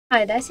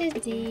Hi, this is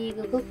the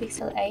Google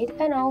Pixel 8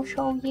 and I'll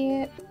show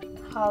you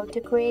how to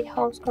create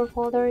home screen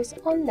folders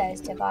on this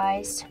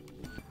device.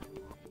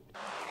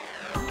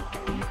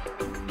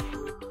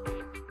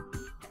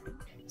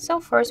 So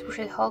first we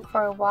should hold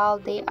for a while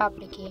the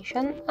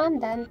application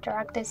and then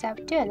drag this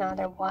app to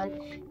another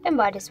one, and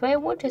by this way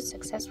we just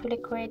successfully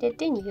created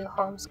the new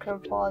home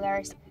screen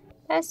folders.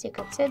 As you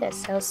can see,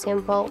 that's so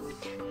simple.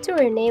 To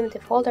rename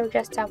the folder,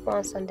 just tap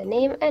once on the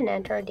name and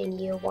enter the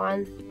new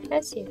one.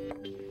 As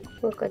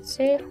we could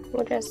see,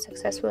 we just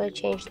successfully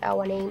changed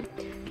our name.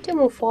 To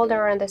move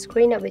folder on the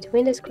screen or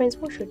between the screens,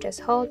 we should just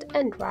hold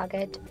and drag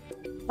it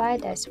by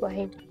this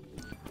way.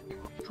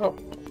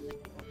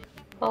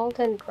 Hold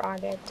and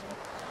drag it.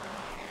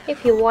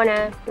 If you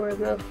wanna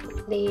remove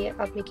the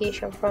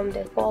application from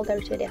the folder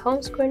to the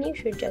home screen, you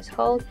should just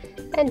hold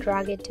and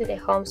drag it to the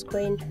home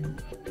screen.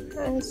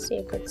 As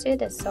you could see,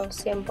 that's so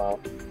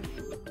simple.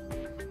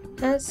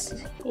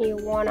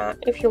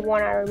 If you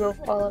wanna remove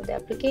all of the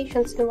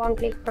applications in one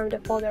click from the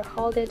folder,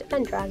 hold it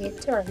and drag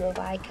it to remove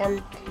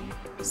icon.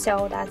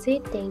 So that's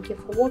it. Thank you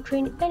for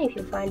watching, and if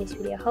you find this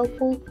video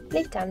helpful,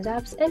 leave thumbs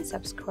up and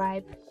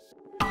subscribe.